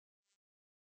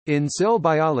In cell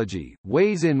biology,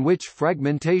 ways in which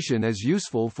fragmentation is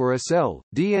useful for a cell,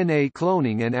 DNA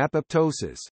cloning and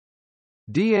apoptosis.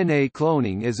 DNA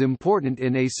cloning is important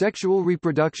in asexual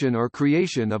reproduction or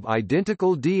creation of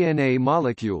identical DNA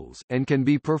molecules, and can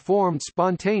be performed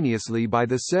spontaneously by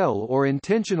the cell or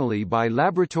intentionally by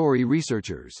laboratory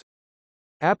researchers.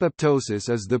 Apoptosis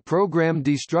is the programmed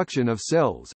destruction of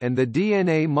cells, and the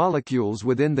DNA molecules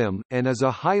within them, and is a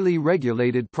highly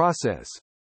regulated process.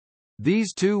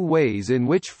 These two ways in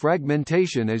which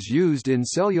fragmentation is used in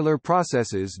cellular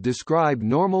processes describe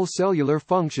normal cellular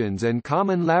functions and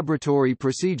common laboratory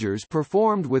procedures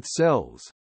performed with cells.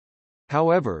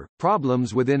 However,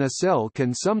 problems within a cell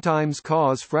can sometimes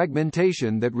cause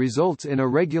fragmentation that results in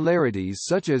irregularities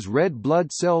such as red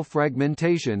blood cell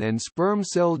fragmentation and sperm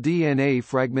cell DNA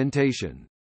fragmentation.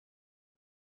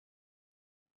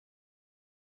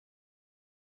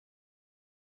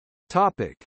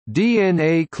 Topic: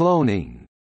 DNA cloning.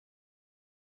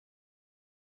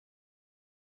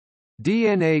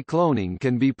 DNA cloning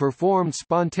can be performed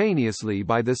spontaneously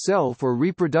by the cell for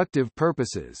reproductive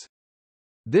purposes.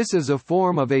 This is a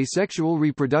form of asexual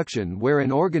reproduction where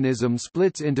an organism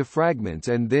splits into fragments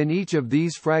and then each of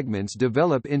these fragments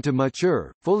develop into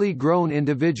mature, fully grown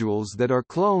individuals that are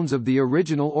clones of the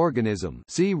original organism.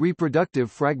 See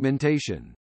reproductive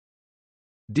fragmentation.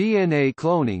 DNA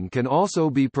cloning can also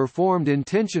be performed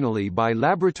intentionally by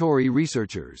laboratory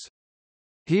researchers.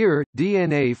 Here,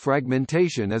 DNA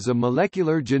fragmentation is a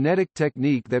molecular genetic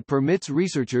technique that permits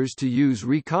researchers to use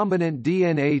recombinant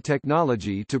DNA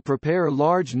technology to prepare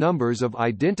large numbers of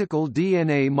identical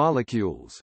DNA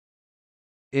molecules.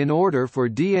 In order for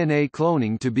DNA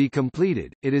cloning to be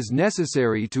completed, it is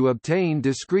necessary to obtain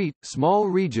discrete, small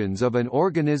regions of an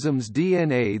organism's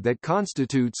DNA that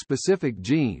constitute specific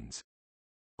genes.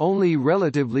 Only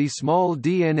relatively small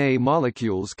DNA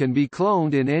molecules can be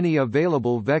cloned in any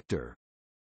available vector.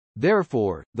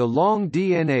 Therefore, the long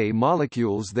DNA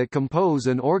molecules that compose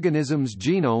an organism's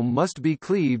genome must be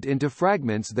cleaved into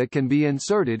fragments that can be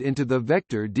inserted into the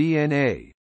vector DNA.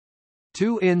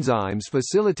 Two enzymes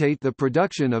facilitate the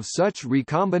production of such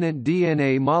recombinant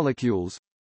DNA molecules.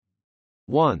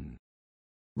 1.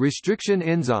 Restriction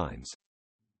enzymes.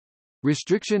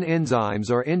 Restriction enzymes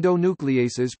are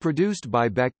endonucleases produced by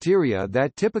bacteria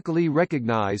that typically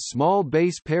recognize small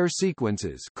base pair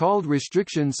sequences called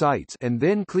restriction sites and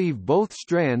then cleave both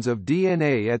strands of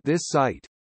DNA at this site.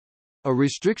 A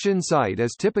restriction site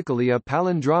is typically a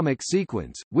palindromic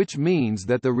sequence, which means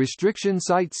that the restriction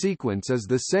site sequence is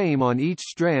the same on each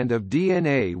strand of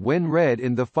DNA when read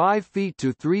in the 5'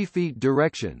 to 3'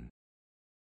 direction.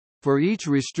 For each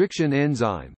restriction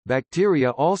enzyme, bacteria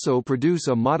also produce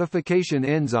a modification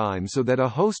enzyme so that a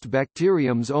host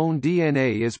bacterium's own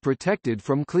DNA is protected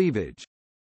from cleavage.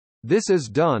 This is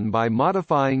done by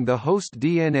modifying the host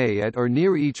DNA at or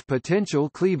near each potential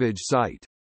cleavage site.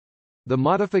 The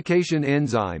modification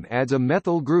enzyme adds a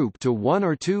methyl group to one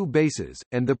or two bases,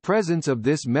 and the presence of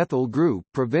this methyl group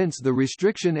prevents the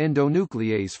restriction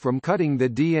endonuclease from cutting the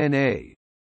DNA.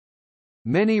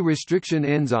 Many restriction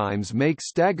enzymes make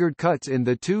staggered cuts in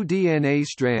the two DNA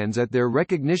strands at their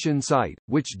recognition site,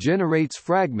 which generates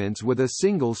fragments with a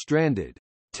single-stranded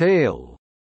tail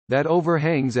that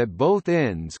overhangs at both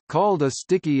ends, called a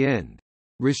sticky end.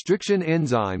 Restriction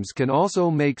enzymes can also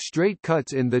make straight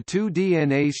cuts in the two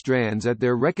DNA strands at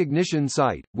their recognition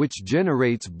site, which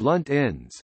generates blunt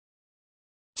ends.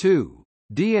 2.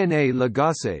 DNA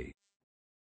ligase.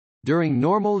 During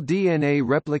normal DNA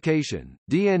replication,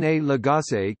 DNA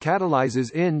ligase catalyzes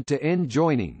end-to-end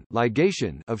joining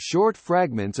ligation of short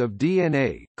fragments of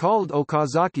DNA, called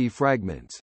Okazaki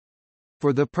fragments.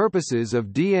 For the purposes of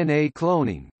DNA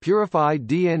cloning, purified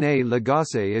DNA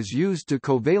ligase is used to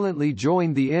covalently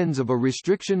join the ends of a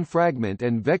restriction fragment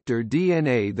and vector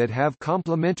DNA that have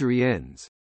complementary ends.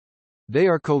 They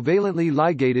are covalently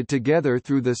ligated together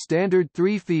through the standard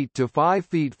 3' to 5'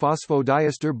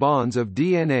 phosphodiester bonds of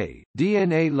DNA.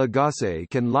 DNA ligase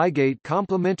can ligate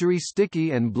complementary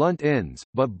sticky and blunt ends,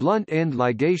 but blunt end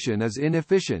ligation is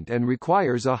inefficient and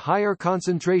requires a higher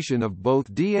concentration of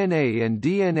both DNA and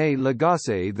DNA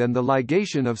ligase than the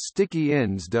ligation of sticky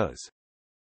ends does.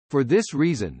 For this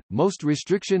reason, most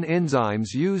restriction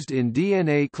enzymes used in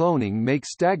DNA cloning make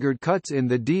staggered cuts in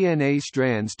the DNA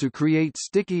strands to create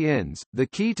sticky ends. The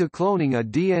key to cloning a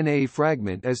DNA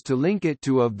fragment is to link it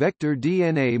to a vector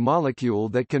DNA molecule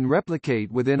that can replicate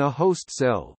within a host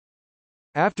cell.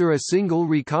 After a single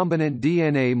recombinant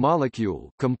DNA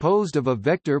molecule, composed of a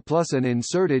vector plus an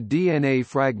inserted DNA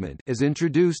fragment, is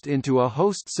introduced into a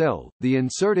host cell, the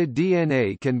inserted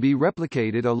DNA can be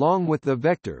replicated along with the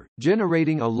vector,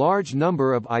 generating a large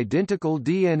number of identical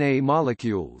DNA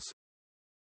molecules.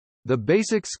 The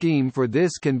basic scheme for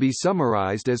this can be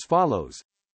summarized as follows: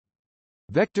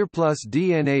 vector plus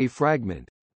DNA fragment,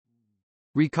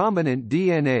 recombinant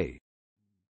DNA,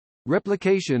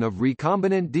 replication of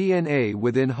recombinant DNA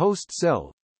within host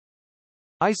cell,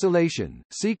 isolation,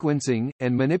 sequencing,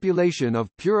 and manipulation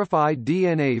of purified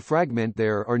DNA fragment.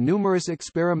 There are numerous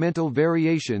experimental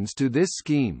variations to this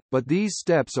scheme, but these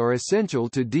steps are essential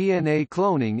to DNA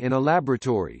cloning in a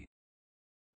laboratory.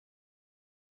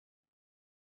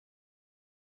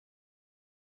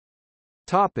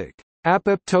 Topic: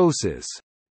 Apoptosis.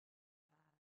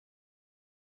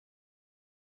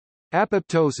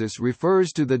 Apoptosis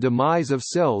refers to the demise of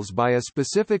cells by a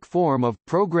specific form of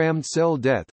programmed cell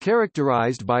death,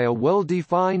 characterized by a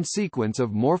well-defined sequence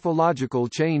of morphological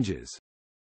changes.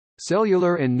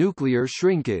 Cellular and nuclear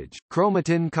shrinkage,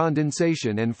 chromatin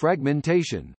condensation and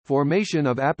fragmentation, formation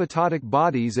of apoptotic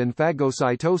bodies and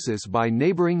phagocytosis by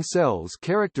neighboring cells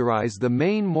characterize the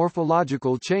main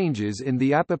morphological changes in the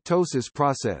apoptosis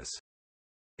process.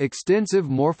 Extensive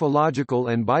morphological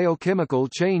and biochemical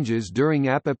changes during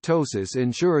apoptosis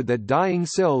ensure that dying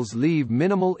cells leave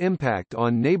minimal impact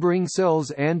on neighboring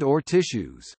cells and/or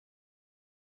tissues.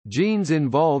 Genes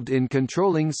involved in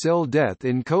controlling cell death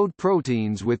encode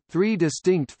proteins with three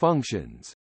distinct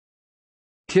functions.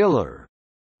 Killer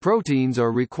proteins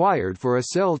are required for a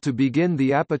cell to begin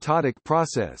the apoptotic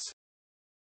process.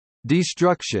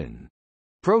 Destruction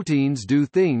proteins do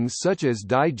things such as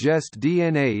digest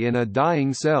DNA in a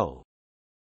dying cell.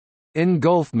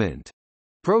 Engulfment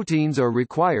proteins are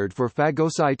required for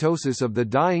phagocytosis of the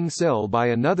dying cell by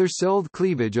another celled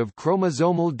cleavage of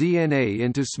chromosomal DNA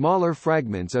into smaller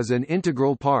fragments is an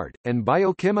integral part, and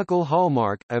biochemical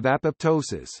hallmark, of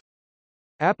apoptosis.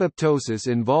 Apoptosis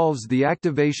involves the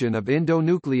activation of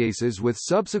endonucleases with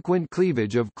subsequent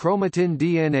cleavage of chromatin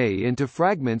DNA into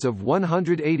fragments of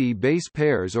 180 base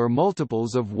pairs or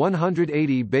multiples of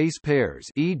 180 base pairs,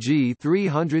 e.g.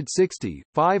 360,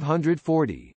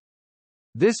 540.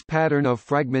 This pattern of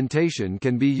fragmentation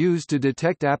can be used to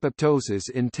detect apoptosis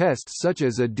in tests such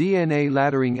as a DNA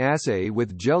laddering assay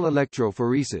with gel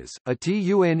electrophoresis, a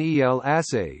TUNEL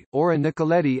assay, or a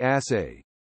Nicoletti assay.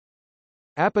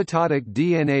 Apoptotic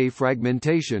DNA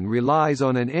fragmentation relies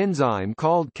on an enzyme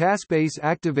called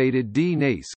caspase-activated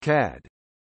DNase (CAD).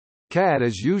 CAD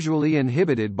is usually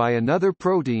inhibited by another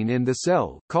protein in the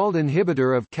cell, called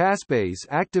inhibitor of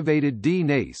caspase-activated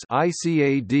DNase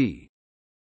 (ICAD).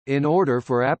 In order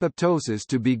for apoptosis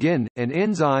to begin, an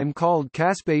enzyme called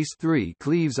caspase-3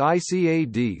 cleaves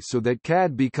ICAD so that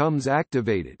CAD becomes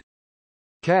activated.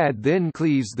 CAD then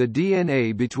cleaves the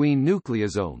DNA between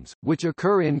nucleosomes, which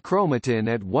occur in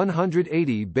chromatin at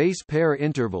 180 base pair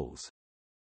intervals.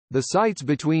 The sites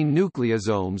between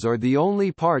nucleosomes are the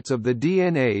only parts of the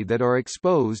DNA that are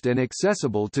exposed and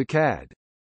accessible to CAD.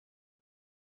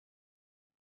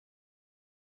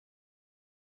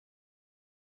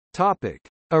 Topic: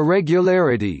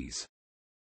 Irregularities.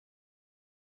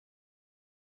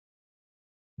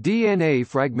 DNA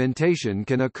fragmentation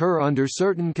can occur under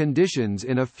certain conditions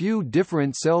in a few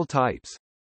different cell types.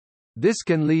 This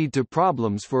can lead to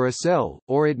problems for a cell,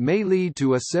 or it may lead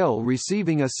to a cell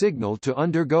receiving a signal to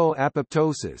undergo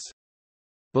apoptosis.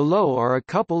 Below are a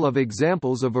couple of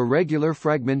examples of irregular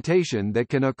fragmentation that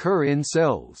can occur in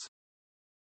cells.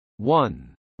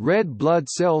 1. Red blood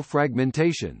cell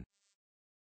fragmentation.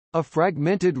 A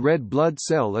fragmented red blood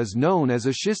cell is known as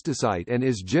a schistocyte and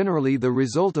is generally the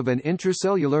result of an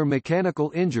intracellular mechanical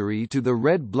injury to the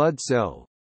red blood cell.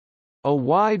 A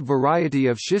wide variety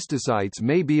of schistocytes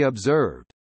may be observed.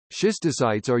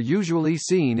 Schistocytes are usually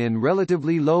seen in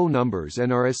relatively low numbers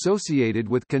and are associated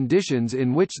with conditions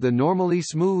in which the normally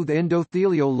smooth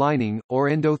endothelial lining, or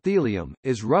endothelium,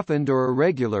 is roughened or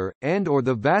irregular, and/or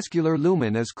the vascular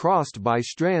lumen is crossed by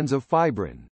strands of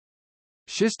fibrin.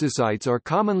 Schistocytes are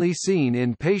commonly seen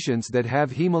in patients that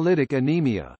have hemolytic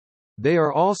anemia. They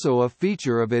are also a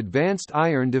feature of advanced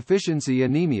iron deficiency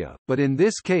anemia, but in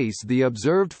this case the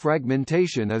observed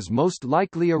fragmentation is most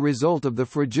likely a result of the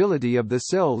fragility of the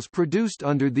cells produced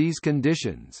under these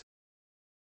conditions.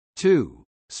 2.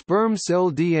 Sperm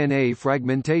cell DNA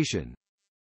fragmentation.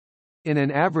 In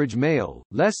an average male,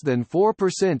 less than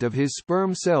 4% of his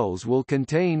sperm cells will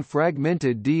contain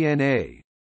fragmented DNA.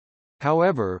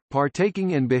 However, partaking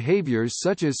in behaviors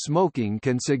such as smoking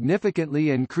can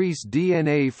significantly increase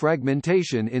DNA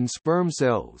fragmentation in sperm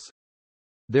cells.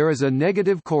 There is a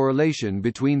negative correlation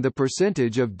between the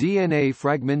percentage of DNA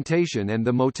fragmentation and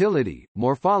the motility,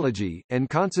 morphology, and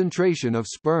concentration of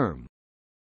sperm.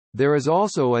 There is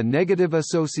also a negative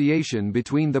association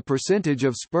between the percentage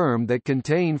of sperm that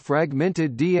contain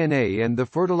fragmented DNA and the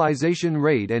fertilization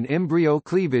rate and embryo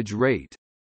cleavage rate.